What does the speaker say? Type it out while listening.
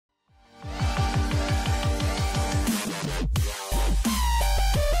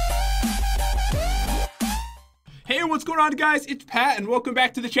what's going on, guys? It's Pat, and welcome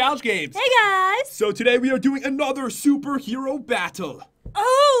back to the challenge games. Hey, guys! So today we are doing another superhero battle.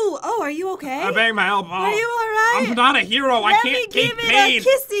 Oh, are you okay? I banged my elbow. Are you alright? I'm not a hero. I can't take pain. Let me give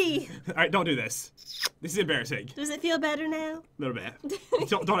it a kissy. All right, don't do this. This is embarrassing. Does it feel better now? A little bit.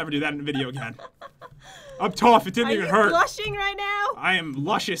 Don't ever do that in a video again. I'm tough. It didn't even hurt. Are you blushing right now? I am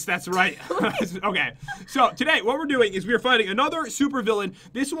luscious. That's right. Okay. So today, what we're doing is we are fighting another supervillain.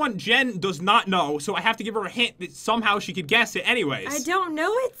 This one, Jen does not know, so I have to give her a hint that somehow she could guess it anyways. I don't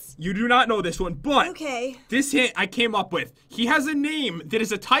know it. You do not know this one, but okay. This hint I came up with. He has a name that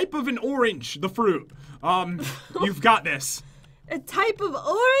is a type of an orange, the fruit. You've got this. A type of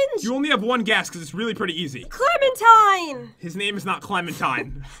orange? You only have one guess because it's really pretty easy. Clementine! His name is not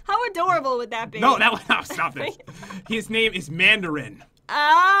Clementine. How adorable would that be? No, stop it. His name is Mandarin.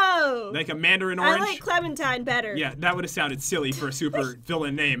 Oh! Like a Mandarin orange? I like Clementine better. Yeah, that would have sounded silly for a super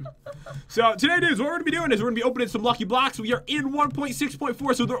villain name. So today, dudes, what we're going to be doing is we're going to be opening some lucky blocks. We are in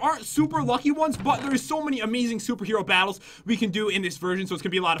 1.6.4, so there aren't super lucky ones, but there's so many amazing superhero battles we can do in this version, so it's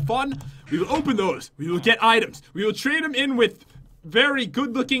going to be a lot of fun. We will open those. We will get items. We will trade them in with very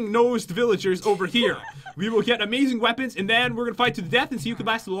good-looking nosed villagers over here. We will get amazing weapons, and then we're going to fight to the death and see who can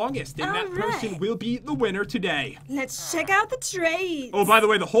last the longest. And that person will be the winner today. Let's check out the trades. Oh, by the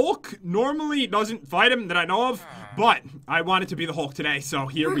way, the Hulk normally doesn't fight him that I know of, but I wanted to be the Hulk today, so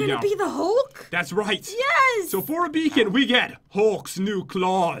here we go. We're going to be the Hulk? That's right. Yes! So for a beacon, we get Hulk's new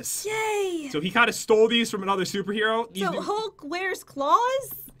claws. Yay! So he kind of stole these from another superhero. So Hulk wears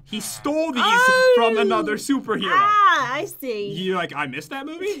claws? He stole these from another superhero. Ah, I see. You're like, I missed that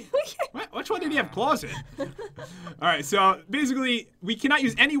movie? What? Which one did he have claws in? All right, so basically, we cannot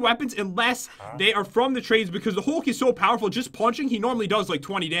use any weapons unless they are from the trades because the Hulk is so powerful, just punching, he normally does like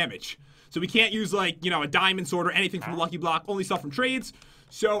 20 damage. So we can't use like, a diamond sword or anything from the lucky block, only stuff from trades.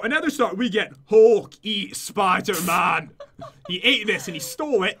 So another start, we get Hulk eat Spider-Man. He ate this and he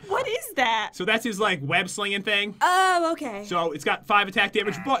stole it. What is that? So that's his like web slinging thing. Oh, okay. So it's got 5 attack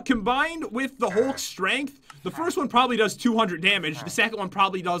damage, but combined with the Hulk's strength, the first one probably does 200 damage. The second one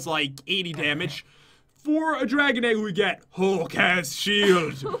probably does like 80 damage. For a dragon egg, we get Hulk has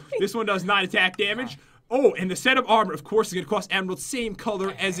shield. This one does 9 attack damage. Oh, and the set of armor, of course, is going to cost Emerald, same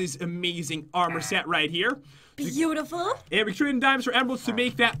color as his amazing armor set right here. Beautiful. And we trade in diamonds for emeralds to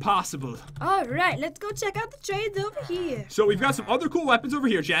make that possible. All right, let's go check out the trades over here. So we've got some other cool weapons over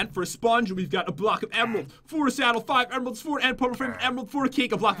here, Jen. For a sponge, we've got a block of emerald. For a saddle, 5 emeralds. For an end puddle frame, emerald. For a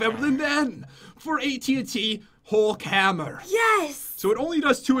cake, a block of emerald. And then, for AT&T, Hulk hammer. Yes! So it only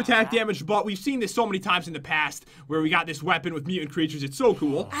does 2 attack damage, but we've seen this so many times in the past where we got this weapon with mutant creatures. It's so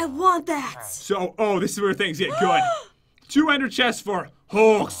cool. I want that. So, this is where things get good. 2 ender chests for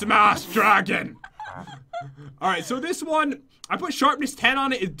Hulk Smash Dragon. Alright, so this one, I put sharpness 10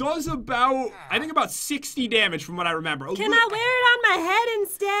 on it. It does about 60 damage from what I remember. Can I wear it on my head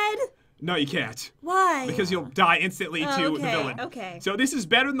instead? No, you can't. Why? Because you'll die instantly to the villain. Okay. So this is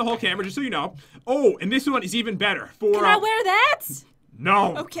better than the Hulk hammer, just so you know. Oh, and this one is even better. Can I wear that?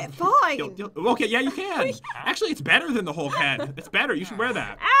 No. Okay, fine. Okay, yeah, you can. Actually, it's better than the Hulk head. It's better. You should wear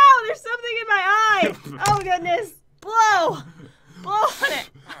that. Ow, there's something in my eye. Oh, goodness. Blow. Blow on it.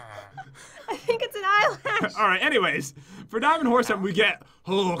 I think it's an eyelash. All right, anyways, for Diamond Horse Armor, we get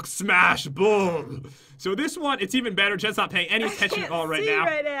Hulk Smash Bull. So this one, it's even better. Jen's not paying any attention at all right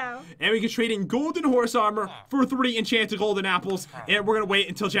now. And we can trade in Golden Horse Armor for 3 enchanted golden apples. And we're going to wait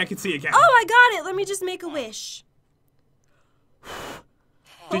until Jen can see again. Oh, I got it. Let me just make a wish.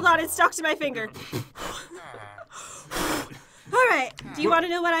 Hold on, it's stuck to my finger. All right, do you want to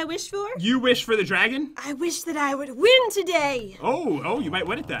know what I wish for? You wish for the dragon? I wish that I would win today. Oh, you might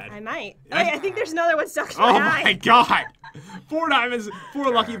win it then. I might. I think there's another one stuck to my eye. Oh my god. 4 diamonds,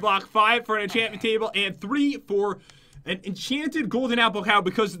 4 lucky block, 5 for an enchantment table, and 3 for an enchanted golden apple cow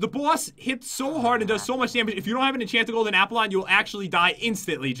because the boss hits so hard and does so much damage. If you don't have an enchanted golden apple on, you'll actually die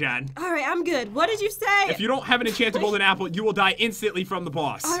instantly, Jen. All right, I'm good. What did you say? If you don't have an enchanted golden apple, you will die instantly from the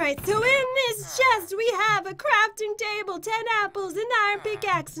boss. All right, so in this chest, we have a crafting table, 10 apples, an iron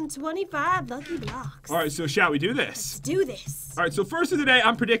pickaxe, and 25 lucky blocks. All right, so shall we do this? Let's do this. All right, so first of the day,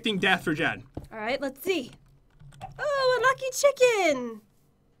 I'm predicting death for Jen. All right, let's see. Oh, a lucky chicken.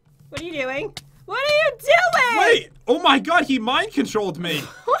 What are you doing? What are you doing? Wait! Oh my god, he mind controlled me.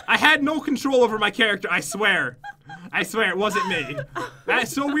 I had no control over my character, I swear. I swear, it wasn't me.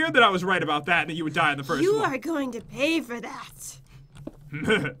 That's so weird that I was right about that and that you would die in the first one. You are going to pay for that.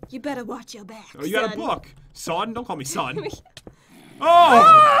 You better watch your back, Oh, you got a book. Son? Don't call me son. Oh!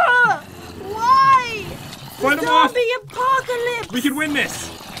 Ah! Why? Fight him off! Zombie apocalypse! We can win this.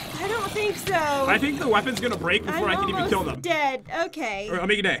 I don't think so. I think the weapon's gonna break before I can even kill them. Dead. Okay. All right, I'll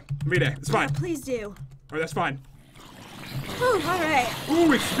make a day. I'll make a day. It's fine. Yeah, please do. All right, that's fine. Whew, all right.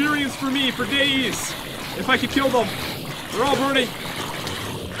 Ooh, experience for me for days. If I could kill them. They're all burning.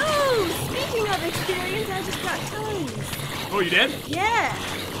 Oh, speaking of experience, I just got tons. Oh, you did? Yeah.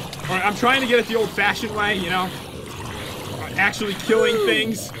 All right, I'm trying to get it the old-fashioned way, you know? Actually killing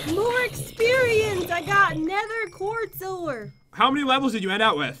things. More experience. I got nether quartz ore. How many levels did you end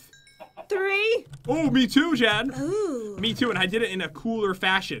out with? 3. Oh, me too, Chad. Ooh. Me too, and I did it in a cooler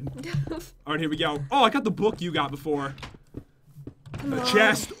fashion. All right, here we go. Oh, I got the book you got before. The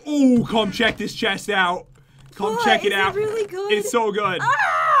chest. Oh, come check this chest out. Come check it out. Is it really good? It's so good.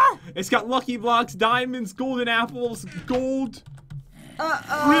 Ah! It's got lucky blocks, diamonds, golden apples, gold.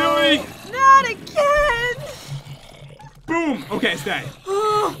 Uh-oh. Really? Not again. Boom. Okay, stay.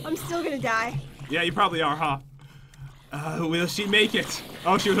 Oh, I'm still gonna die. Yeah, you probably are, huh? Will she make it?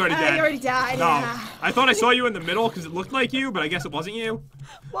 Oh, she was already dead. I already died. No. Yeah. I thought I saw you in the middle because it looked like you, but I guess it wasn't you.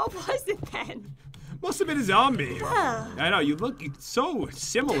 What was it then? Must have been a zombie. Oh. I know, you look so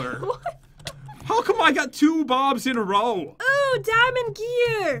similar. What? How come I got 2 bobs in a row? Ooh, diamond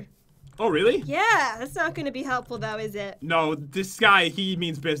gear. Oh, really? Yeah, that's not gonna be helpful though, is it? No, this guy, he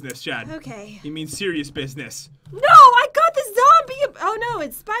means business, Chad. Okay. He means serious business. No, I got the zombie. Oh no,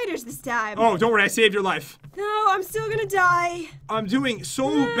 it's spiders this time. Oh, don't worry, I saved your life. No, I'm still gonna die. I'm doing so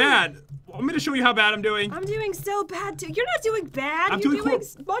bad. I'm gonna show you how bad I'm doing. I'm doing so bad too. You're not doing bad. I'm You're doing doing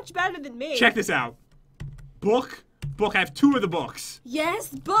cool. much better than me. Check this out. Book. I have 2 of the books. Yes,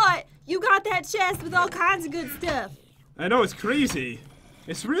 but you got that chest with all kinds of good stuff. I know, it's crazy.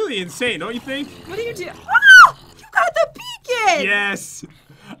 It's really insane, don't you think? What are you doing? Ah! You got the beacon! Yes.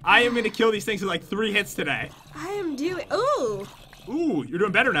 I am gonna kill these things with like 3 hits today. I am doing. Ooh. Ooh, you're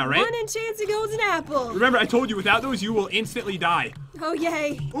doing better now, right? 1 enchanted golden apple. Remember, I told you without those, you will instantly die. Oh,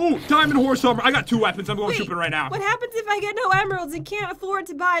 yay. Ooh, diamond horse armor. I got 2 weapons. I'm going shopping right now. What happens if I get no emeralds and can't afford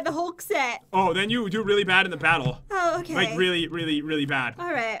to buy the Hulk set? Oh, then you do really bad in the battle. Oh, okay. Like really, really, really bad.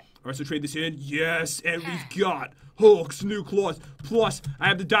 All right. All right, so trade this in. Yes, and we've got Hulk's new claws. Plus, I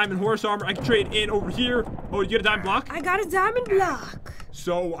have the diamond horse armor. I can trade in over here. Oh, you get a diamond block? I got a diamond block.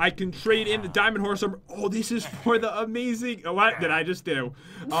 So I can trade in the diamond horse armor. Oh, this is for the amazing. Oh, what did I just do?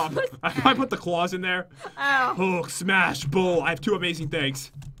 I put the claws in there. Oh. Hulk smash bull. I have 2 amazing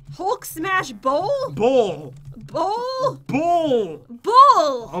things. Hulk smash bowl? Bull. Bowl? Bull.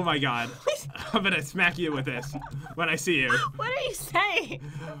 Bull. Oh my god. I'm gonna smack you with this when I see you. What are you saying?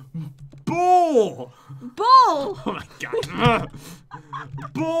 Bull. Bull. Oh my god.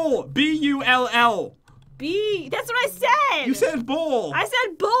 Bull. B-U-L-L. B. That's what I said. You said bull. I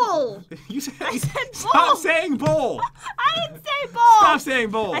said bull. You said. I said bull. Stop saying bull. I didn't say bull. Stop saying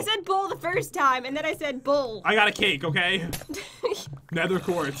bull. I said bull the first time, and then I said bull. I got a cake, okay? Nether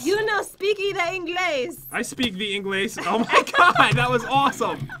quartz. You know speaking the English. I speak the English. Oh my god, that was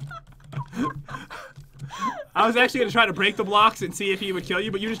awesome. I was actually gonna try to break the blocks and see if he would kill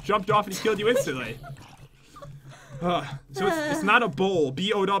you, but you just jumped off and he killed you instantly. So it's not a bowl.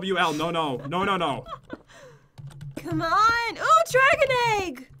 B-O-W-L. No. Come on. Ooh, dragon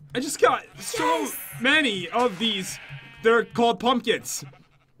egg. I just got so many of these. They're called pumpkins.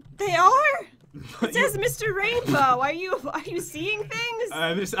 They are? It says Mr. Rainbow. Are you seeing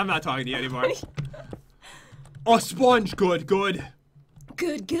things? I'm not talking to you anymore. Oh, sponge. Good. Good.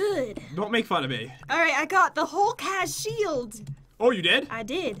 Don't make fun of me. All right, I got the Hulk has shield. Oh, you did? I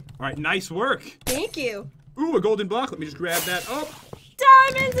did. All right, nice work. Thank you. Ooh, a golden block. Let me just grab that up.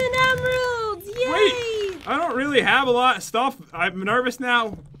 Diamonds and emeralds. Yay. Wait, I don't really have a lot of stuff. I'm nervous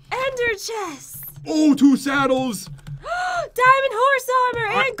now. Ender chest. Oh, 2 saddles. Diamond horse armor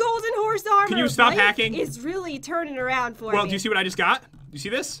and golden horse armor. Can you stop Life hacking? Is really turning around for me. Well, do you see what I just got? Do you see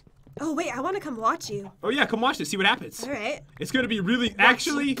this? Oh wait, I want to come watch you. Oh yeah, come watch this. See what happens. All right. It's gonna be really. Watch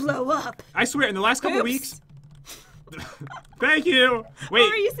Actually, you blow up. I swear, in the last couple Oops. weeks. Thank you. Wait. What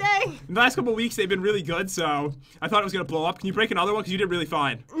were you saying? In the last couple weeks, they've been really good, so I thought it was gonna blow up. Can you break another one? Because you did really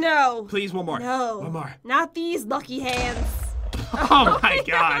fine. No. Please, one more. No. One more. Not these lucky hands. Oh my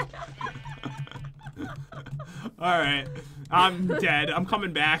god. All right. I'm dead. I'm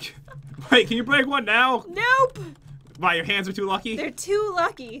coming back. Wait, can you break one now? Nope. Why, your hands are too lucky? They're too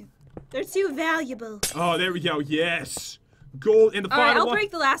lucky. They're too valuable. Oh, there we go. Yes. Gold in the All right, final I'll one.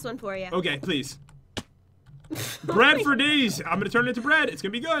 break the last one for you. Okay, please. Bread for days. I'm gonna turn it into bread. It's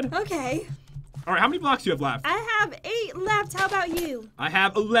gonna be good. Okay. All right, how many blocks do you have left? I have 8 left. How about you? I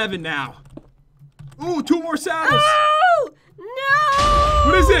have 11 now. Ooh, 2 more saddles. Oh!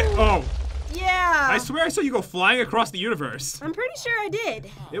 No! What is it? Oh, Yeah. I swear I saw you go flying across the universe. I'm pretty sure I did.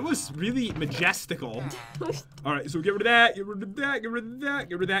 It was really majestical. All right, so get rid of that, get rid of that, get rid of that,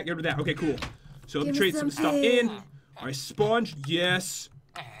 get rid of that, get rid of that. Okay, cool. So let me Give me trade some some stuff egg. in. All right, sponge, yes.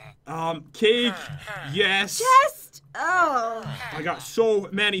 Cake, yes. Chest! Oh. I got so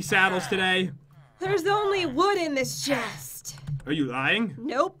many saddles today. There's only wood in this chest. Are you lying?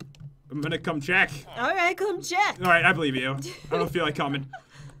 Nope. I'm gonna come check. Alright, come check. Alright, I believe you. I don't feel like coming.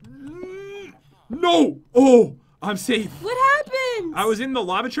 No! Oh! I'm safe. What happened? I was in the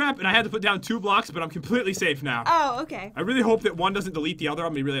lava trap and I had to put down 2 blocks, but I'm completely safe now. Oh, okay. I really hope that one doesn't delete the other. I'm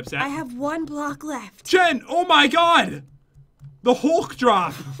gonna be really upset. I have 1 block left. Jen! Oh my god! The Hulk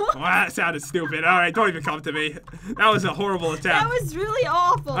drop! Oh, that sounded stupid. Alright, don't even come to me. That was a horrible attempt. That was really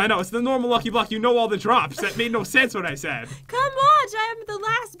awful. I know, it's the normal Lucky Block. You know all the drops. That made no sense what I said. Come watch, I have the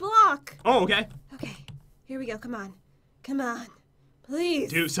last block. Oh, okay. Okay, here we go. Come on. Come on.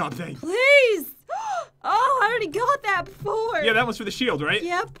 Please. Do something. Please. Oh, I already got that before. Yeah, that was for the shield, right?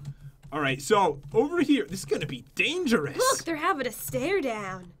 Yep. Alright, so over here, this is gonna be dangerous. Look, they're having a stare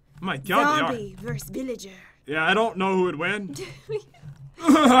down. Oh my god, Zombie versus villager. Yeah, I don't know who would win.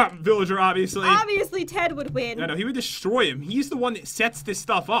 Villager, obviously. Obviously, Ted would win. I know, he would destroy him. He's the one that sets this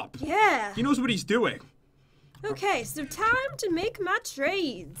stuff up. Yeah. He knows what he's doing. Okay, so time to make my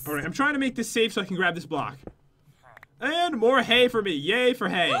trades. Alright, I'm trying to make this safe so I can grab this block. And more hay for me. Yay for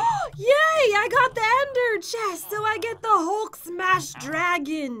hay. Yay! I got the ender chest, so I get the Hulk smash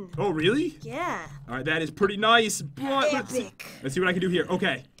dragon. Oh, really? Yeah. Alright, that is pretty nice. But Epic. let's see what I can do here.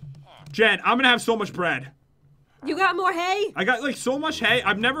 Okay. Jen, I'm gonna have so much bread. You got more hay? I got like so much hay.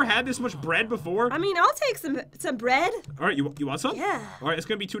 I've never had this much bread before. I mean, I'll take some bread. Alright, you want some? Yeah. Alright, it's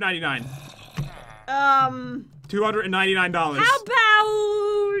gonna be $2.99. $299. How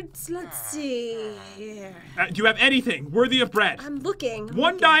about, let's see here. Do you have anything worthy of bread? I'm looking.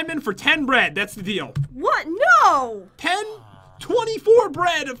 1 diamond for 10 bread. That's the deal. What? No! 24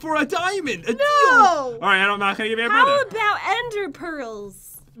 bread for a diamond. A deal. No! Alright, I'm not gonna give you a bread. How about ender pearls?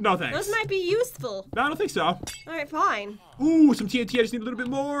 No thanks. Those might be useful. No, I don't think so. Alright, fine. Ooh, some TNT. I just need a little bit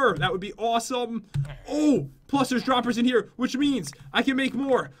more. That would be awesome. Oh, plus there's droppers in here, which means I can make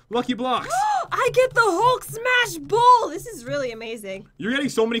more lucky blocks. I get the Hulk smash bull! This is really amazing. You're getting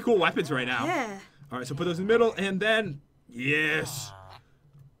so many cool weapons right now. Yeah. Alright, so put those in the middle, and then, yes.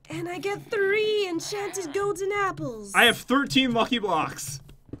 And I get 3 enchanted golden apples. I have 13 lucky blocks.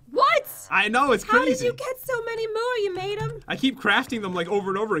 What? I know, it's How crazy. did you get so many more? You made them? I keep crafting them like over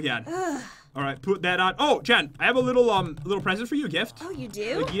and over again. Ugh. Alright, put that on. Oh, Jen, I have a little present for you, a gift. Oh, you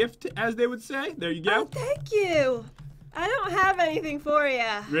do? A gift, as they would say. There you go. Oh, thank you. I don't have anything for you.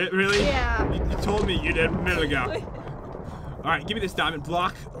 Really? Yeah. You told me you did a minute ago. Alright, give me this diamond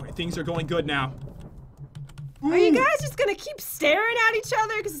block. Alright, things are going good now. Are you Ooh. guys just gonna keep staring at each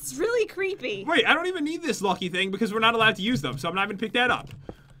other? Because it's really creepy. Wait, I don't even need this lucky thing because we're not allowed to use them, so I'm not even pick that up.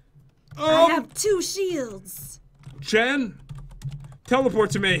 I have 2 shields. Jen, teleport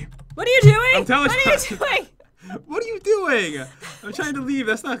to me. What are you doing? I'm telling What are you doing? What are you doing? I'm trying to leave.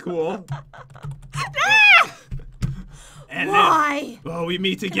 That's not cool. Ah! And Why? then, oh, we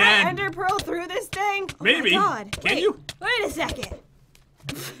meet Can I again. ender pearl through this thing? Oh Maybe. My God. Can Wait, you? Wait a second.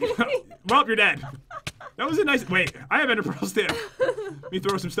 Well, you're dead. That was a nice. Wait, I have ender pearls too. Let me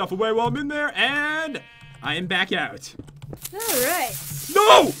throw some stuff away while I'm in there, and I am back out. All right.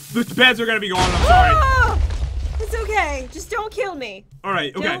 No! The beds are gonna be gone. I'm sorry. Oh, it's okay. Just don't kill me. All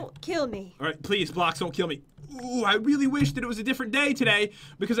right. Okay. Don't kill me. All right, please, blocks, don't kill me. Ooh, I really wish that it was a different day today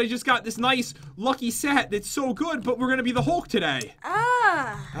because I just got this nice lucky set that's so good, but we're gonna be the Hulk today.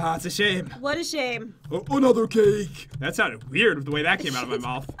 Ah, it's a shame. What a shame. Oh, another cake. That sounded weird with the way that came out of my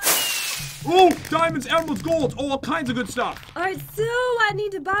mouth. Oh, diamonds, emeralds, gold, all kinds of good stuff. All right, so I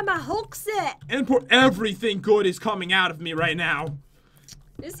need to buy my Hulk set. And for everything good is coming out of me right now.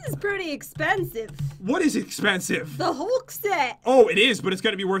 This is pretty expensive. What is expensive? The Hulk set. Oh, it is, but it's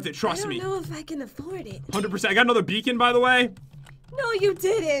gonna be worth it, trust me. I don't know if I can afford it. 100%. I got another beacon, by the way. No, you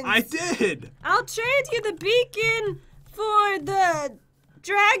didn't. I did. I'll trade you the beacon for the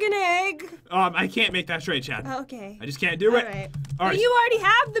dragon egg. I can't make that trade, Chad. Okay. I just can't do it. All right. All right. But you already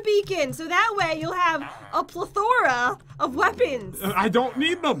have the beacon, so that way you'll have a plethora of weapons. I don't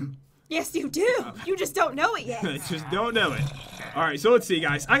need them. Yes, you do. You just don't know it yet. I just don't know it. All right, so let's see,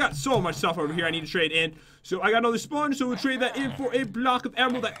 guys. I got so much stuff over here I need to trade in. So I got another sponge, so we'll trade that in for a block of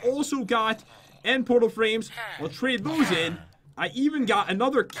emerald. I also got end portal frames. I'll trade those in. I even got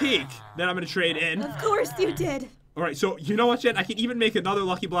another cake that I'm going to trade in. Of course you did. All right, so you know what, Jen? I can even make another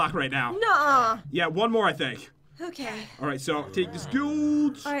lucky block right now. Nuh-uh. Yeah, one more, I think. Okay. All right, so take this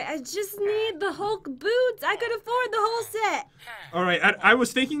gold. All right, I just need the Hulk boots. I could afford the whole set. All right, I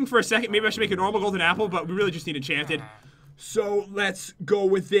was thinking for a second maybe I should make a normal golden apple, but we really just need enchanted. So let's go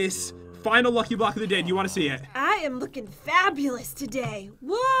with this final lucky block of the day. Do you want to see it? I am looking fabulous today.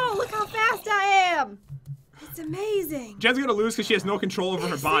 Whoa, look how fast I am. It's amazing. Jen's going to lose because she has no control over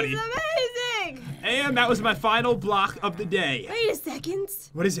her body. It's amazing. And that was my final block of the day. Wait a second.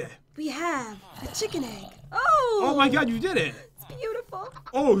 What is it? We have a chicken egg. Oh! Oh my god, you did it. It's beautiful.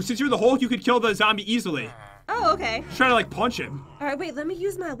 Oh, since you're the Hulk, you could kill the zombie easily. Oh, okay. Just trying to, like, punch him. All right, wait, let me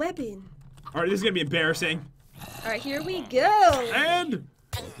use my weapon. All right, this is going to be embarrassing. All right, here we go. And...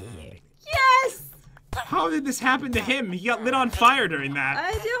 Yes! how did this happen to him? He got lit on fire during that.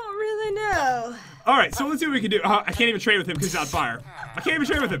 I don't really know. All right, so let's see what we can do. I can't even trade with him because he's on fire. I can't even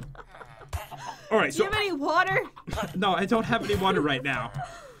trade with him. All right, Do so... you have any water? No, I don't have any water right now.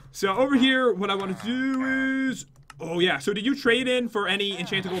 So over here, what I want to do is... oh, yeah. So did you trade in for any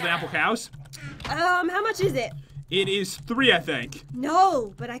enchanted golden apple cows? How much is it? It is 3, I think.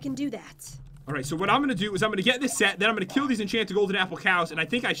 No, but I can do that. All right, so what I'm going to do is I'm going to get this set, then I'm going to kill these enchanted golden apple cows, and I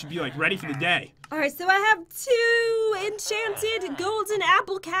think I should be, like, ready for the day. All right, so I have 2 enchanted golden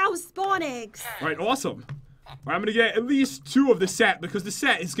apple cow spawn eggs. All right, awesome. All right, I'm going to get at least 2 of the set, because the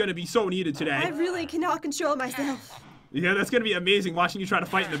set is going to be so needed today. I really cannot control myself. Yeah, that's going to be amazing watching you try to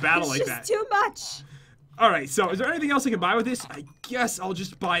fight in the battle like that. It's just too much. All right, so is there anything else I can buy with this? I guess I'll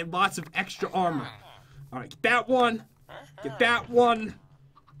just buy lots of extra armor. All right, get that one. Get that one.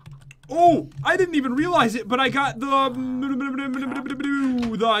 Oh, I didn't even realize it, but I got the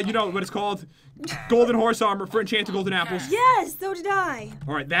you know what it's called? Golden horse armor for enchanted golden apples. Yes, so did I.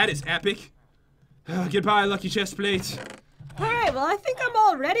 All right, that is epic. Goodbye, lucky chest plate. All right, well, I think I'm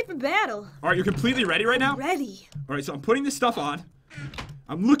all ready for battle. All right, you're completely ready right now? Ready. All right, so I'm putting this stuff on.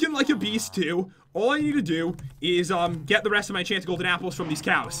 I'm looking like a beast, too. All I need to do is get the rest of my enchanted golden apples from these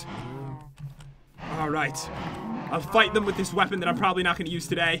cows. All right. I'll fight them with this weapon that I'm probably not going to use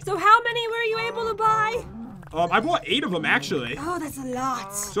today. So how many were you able to buy? I bought 8 of them, actually. Oh, that's a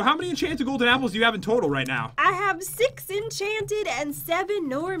lot. So how many enchanted golden apples do you have in total right now? I have 6 enchanted and 7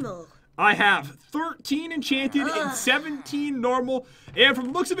 normal. I have 13 enchanted and 17 normal. And from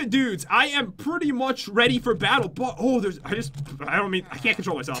the looks of it, dudes, I am pretty much ready for battle. But, I can't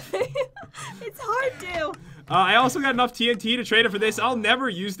control myself. It's hard to. I also got enough TNT to trade it for this. I'll never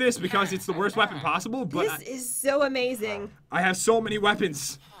use this because it's the worst weapon possible, but This is so amazing. I have so many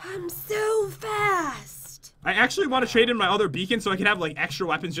weapons. I'm so fast. I actually want to trade in my other beacon so I can have, like, extra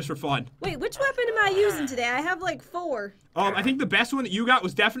weapons just for fun. Wait, which weapon am I using today? I have like 4. I think the best one that you got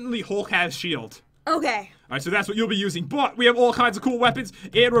was definitely Hulk has shield. Okay. All right, so that's what you'll be using. But we have all kinds of cool weapons,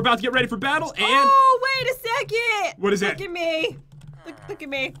 and we're about to get ready for battle, and... oh, wait a second. What is Look that? at me. Look at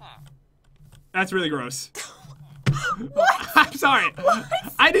me. That's really gross. What? I'm sorry. What?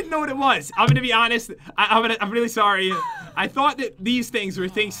 I didn't know what it was. I'm gonna be honest. I'm really sorry. I thought that these things were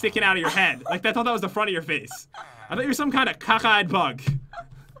things sticking out of your head. Like, I thought that was the front of your face. I thought you were some kind of cockeyed bug.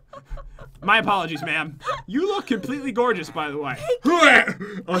 My apologies, ma'am. You look completely gorgeous, by the way.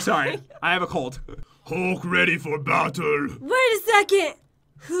 Oh, sorry. I have a cold. Hulk ready for battle. Wait a second.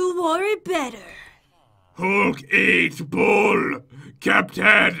 Who wore it better? Hulk ate bull.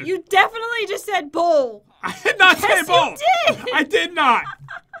 Captain. You definitely just said bull. I did not say bull. Yes, you did. I did not.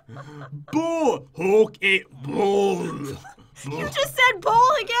 Bull. Hulk ate bull. You just said bull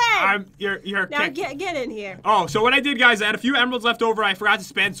again. You're now get in here. Oh, so what I did, guys, I had a few emeralds left over I forgot to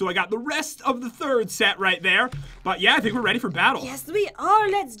spend, so I got the rest of the 3rd set right there. But yeah, I think we're ready for battle. Yes, we are.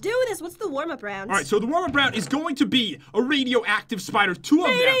 Let's do this. What's the warm-up round? All right, so the warm-up round is going to be a radioactive spider, 2 of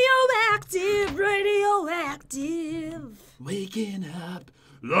them. Radioactive. Waking up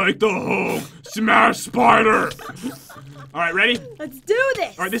like the Hulk smash spider. All right, ready? Let's do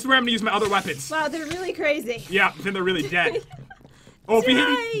this. All right, this is where I'm gonna use my other weapons. Wow, they're really crazy. Yeah, then they're really dead. Oh, if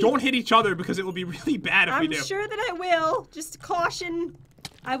you don't hit each other because it will be really bad if we do. I'm sure that I will. Just caution,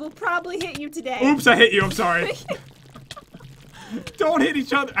 I will probably hit you today. Oops, I hit you. I'm sorry. Don't hit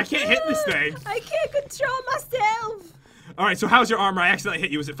each other. I can't hit this thing. I can't control myself. All right, so how's your armor? I accidentally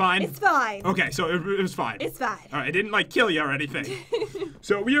hit you. Is it fine? It's fine. Okay, so it was fine. It's fine. All right, I didn't, like, kill you or anything.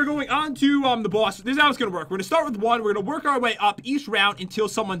 So we are going on to the boss. This is how it's going to work. We're going to start with 1. We're going to work our way up each round until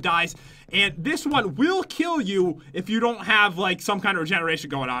someone dies. And this one will kill you if you don't have, like, some kind of regeneration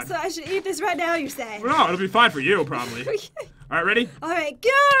going on. So I should eat this right now, you're saying? No, it'll be fine for you, probably. All right, ready? All right, go!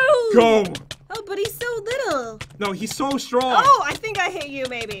 Go! Oh, but he's so little. No, he's so strong. Oh, I think I hit you,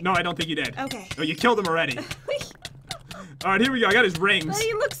 maybe. No, I don't think you did. Okay. Oh, you killed him already. All right, here we go. I got his rings. But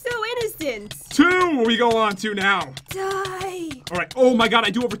he looks so innocent. 2 we go on to now. Die. All right. Oh, my God.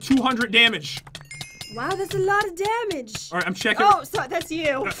 I do over 200 damage. Wow, that's a lot of damage. All right, I'm checking. Oh, so that's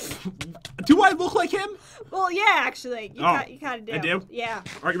you. Do I look like him? Well, yeah, actually. You kind of do. I do? Yeah.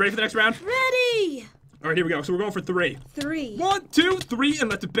 All right, you ready for the next round? Ready. All right, here we go. So we're going for 3. 3. 1, 2, 3, and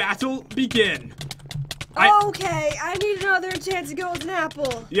let the battle begin. Okay, I need another chance to go with an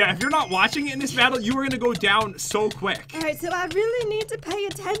apple. Yeah, if you're not watching it in this battle, you are gonna go down so quick. All right, so I really need to pay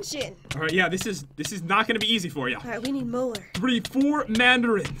attention. All right, yeah, this is not gonna be easy for you. All right, we need more. 4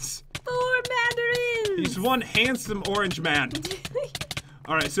 mandarins. 4 mandarins. He's one handsome orange man.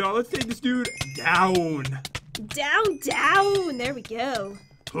 All right, so let's take this dude down. Down, down. There we go.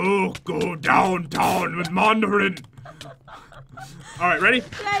 Oh, go downtown with Mandarin. All right, ready?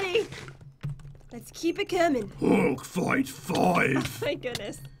 Ready. Let's keep it coming. Hulk fight 5. My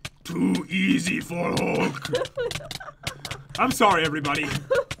goodness. Too easy for Hulk. I'm sorry, everybody.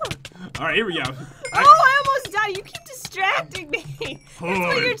 All right, here we go. I almost died. You keep distracting me. That's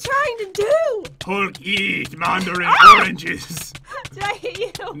what you're trying to do. Hulk eat Mandarin oranges. Did I hit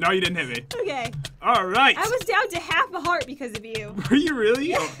you? No, you didn't hit me. Okay. All right. I was down to half a heart because of you. Were you really?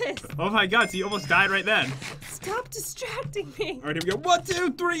 Yes. Oh my God, so you almost died right then. Stop distracting me. All right, here we go. 1,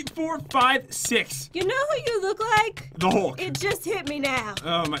 2, 3, 4, 5, 6. You know who you look like? The Hulk. It just hit me now.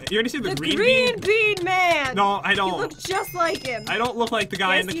 Oh my! You already see the green bean man. No, I don't. You look just like him. I don't look like the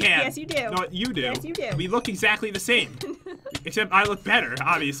guy in the can. Yes, you do. No, you do. Yes, you do. We look exactly the same. Except I look better,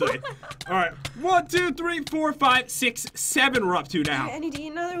 obviously. All right. 1, 2, 3, 4, 5, 6, 7 we're up to now. I need to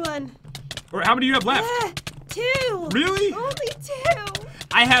eat another one. All right, how many do you have left? 2. Really? Only 2.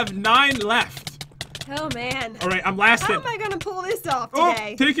 I have 9 left. Oh, man. All right, I'm lasting. How am I going to pull this off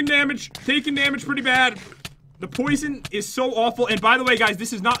today? Oh, taking damage. Taking damage pretty bad. The poison is so awful. And by the way, guys,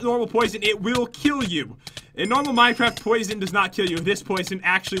 this is not normal poison. It will kill you. In normal Minecraft, poison does not kill you. This poison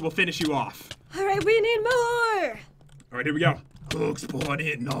actually will finish you off. All right, we need more. All right, here we go. Hulk spawn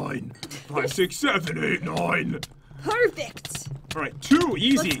in 9. 5, 6, 7, 8, 9. Perfect. All right, 2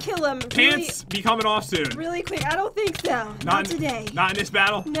 easy. Let's kill him. Pants be coming off soon. Really quick. I don't think so. Not today. Not in this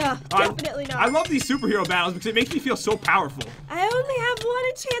battle? No, definitely not. I love these superhero battles because it makes me feel so powerful. I only have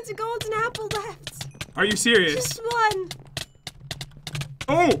 1 chance of golden apple left. Are you serious? Just 1.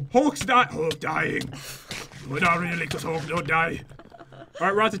 Oh, Hulk dying. Well, not really, because Hulk don't die. All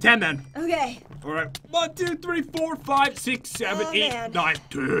right, we're on to 10 then. Okay. All right, 1, 2, 3, 4, 5, 6, 7, 8, 9,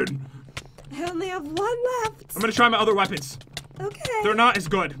 10. I only have 1 left. I'm gonna try my other weapons. Okay. They're not as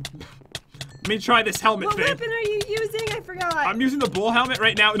good. Let me try this helmet thing. What weapon are you using? I forgot. I'm using the bull helmet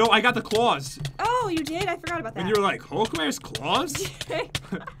right now. No, I got the claws. Oh, you did? I forgot about that. And you were like, Hulk wears claws?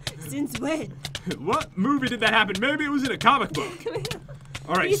 Since when? What movie did that happen? Maybe it was in a comic book.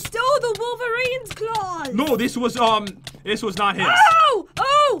 All right. You stole the Wolverine's claws. No, this was not his. Oh!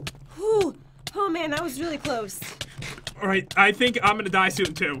 Oh! Ooh. Oh man, that was really close. All right, I think I'm gonna die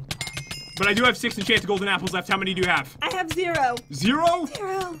soon too. But I do have 6 enchanted golden apples left. How many do you have? I have 0. 0?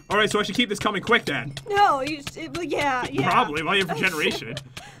 0. All right, so I should keep this coming quick then. No, yeah. Probably, while you have regeneration.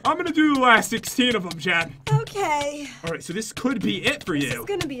 I'm gonna do the last 16 of them, Jen. Okay. All right, so this could be it for you. This is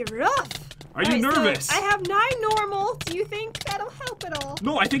gonna be rough. Are you nervous? So I have 9 normal. Do you think that'll help at all?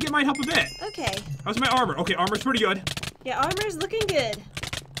 No, I think it might help a bit. Okay. How's my armor? Okay, armor's pretty good. Yeah, armor's looking good.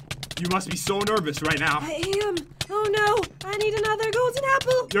 You must be so nervous right now. I am. Oh no, I need another golden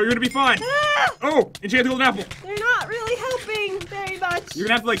apple. Yo, you're gonna be fine. Ah! Oh, enchanted golden apple. They're not really helping very much. You're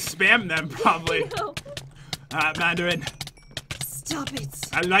gonna have to like spam them probably. No. Mandarin. Stop it.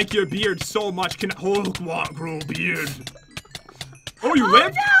 I like your beard so much. Can Hulk grow beard? Oh, you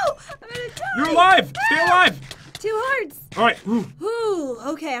lived? No! I'm gonna die. You're alive. Stay alive. 2 hearts. All right. Ooh,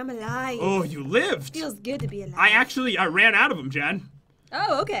 okay, I'm alive. Oh, you lived. Feels good to be alive. I ran out of them, Jen.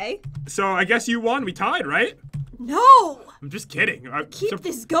 Oh, okay. So I guess you won. We tied, right? No! I'm just kidding. Keep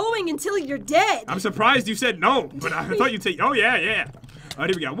this going until you're dead. I'm surprised you said no, but I thought you'd say, oh, yeah. All right,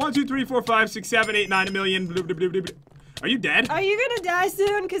 here we go. 1, 2, 3, 4, 5, 6, 7, 8, 9, a million. Blah, blah, blah, blah, blah. Are you dead? Are you gonna die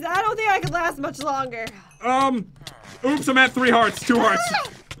soon? Because I don't think I could last much longer. Oops, I'm at 3 hearts, 2 hearts.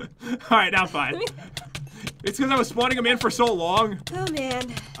 All right, now fine. It's because I was spawning them in for so long. Oh,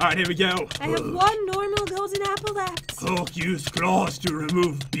 man. All right, here we go. I have 1 normal golden apple left. Hulk used claws to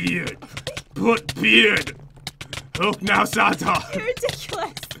remove beard. Put beard. Hulk now Santa. You're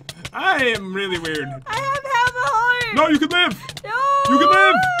ridiculous. I am really weird. I have half a heart. No, you can live. No. You can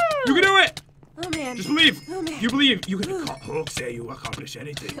live. You can do it. Oh, man. Just believe. Oh, man. You believe. You can Hulk say you accomplish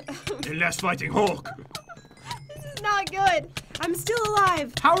anything. Unless fighting Hulk. This is not good. I'm still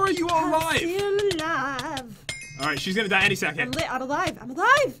alive. How are you alive? I'm still alive. All right, she's gonna die any second. I'm alive. I'm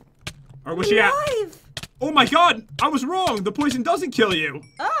alive. Or was she at? Oh my God! I was wrong. The poison doesn't kill you.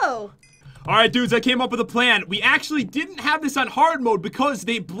 Oh. All right, dudes. I came up with a plan. We actually didn't have this on hard mode because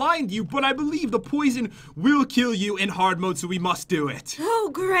they blind you, but I believe the poison will kill you in hard mode, so we must do it. Oh,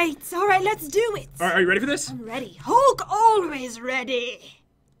 great. All right, let's do it. All right, are you ready for this? I'm ready. Hulk always ready.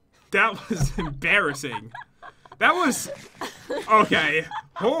 That was embarrassing. That was... Okay.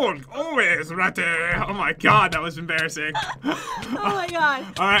 Hulk, always right there. Oh my god, that was embarrassing. Oh my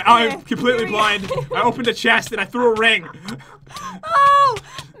god. Alright, I'm completely blind. I opened a chest and I threw a ring. Oh,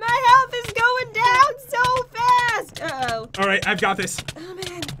 my health is going down so fast. Uh-oh. Alright, I've got this. Oh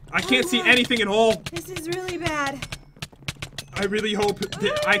man. I can't see anything at all. This is really bad. I really hope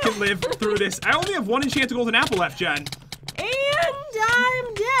that I can live through this. I only have 1 enchanted golden apple left, Jen. And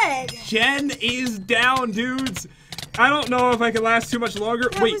I'm dead. Jen is down, dudes. I don't know if I can last too much longer.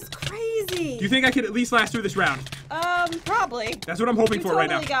 That Wait, was crazy. do you think I could at least last through this round? Probably. That's what I'm hoping for right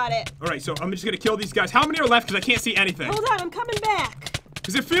now. You totally got it. All right, so I'm just gonna kill these guys. How many are left? Because I can't see anything. Hold on, I'm coming back.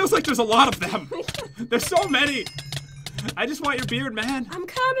 Because it feels like there's a lot of them. There's so many. I just want your beard, man. I'm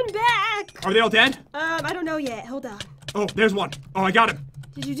coming back. Are they all dead? I don't know yet. Hold on. Oh, there's one. Oh, I got him.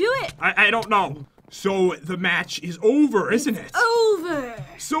 Did you do it? I don't know. So the match is over, isn't it? Over.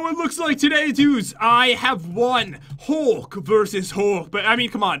 So it looks like today, dudes, I have won. Hulk versus Hulk. But I mean,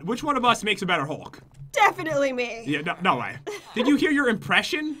 come on, which one of us makes a better Hulk? Definitely me. Yeah, no way. Did you hear your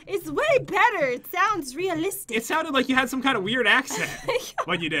impression? It's way better. It sounds realistic. It sounded like you had some kind of weird accent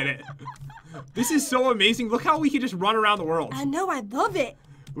when you did it. This is so amazing. Look how we can just run around the world. I know, I love it.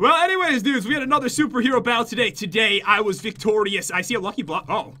 Well, anyways, dudes, we had another superhero battle today. Today, I was victorious. I see a lucky block.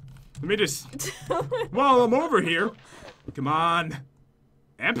 Oh, let me just... While I'm over here. Come on.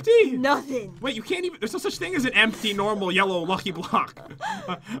 Empty? Nothing. Wait, you can't even... There's no such thing as an empty, normal, yellow lucky block.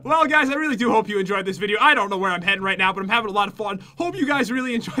 Well, guys, I really do hope you enjoyed this video. I don't know where I'm heading right now, but I'm having a lot of fun. Hope you guys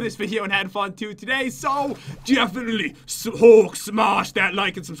really enjoyed this video and had fun, too, today. So, definitely, Hulk, smash that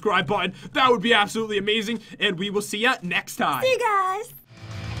like and subscribe button. That would be absolutely amazing. And we will see ya next time. See you guys.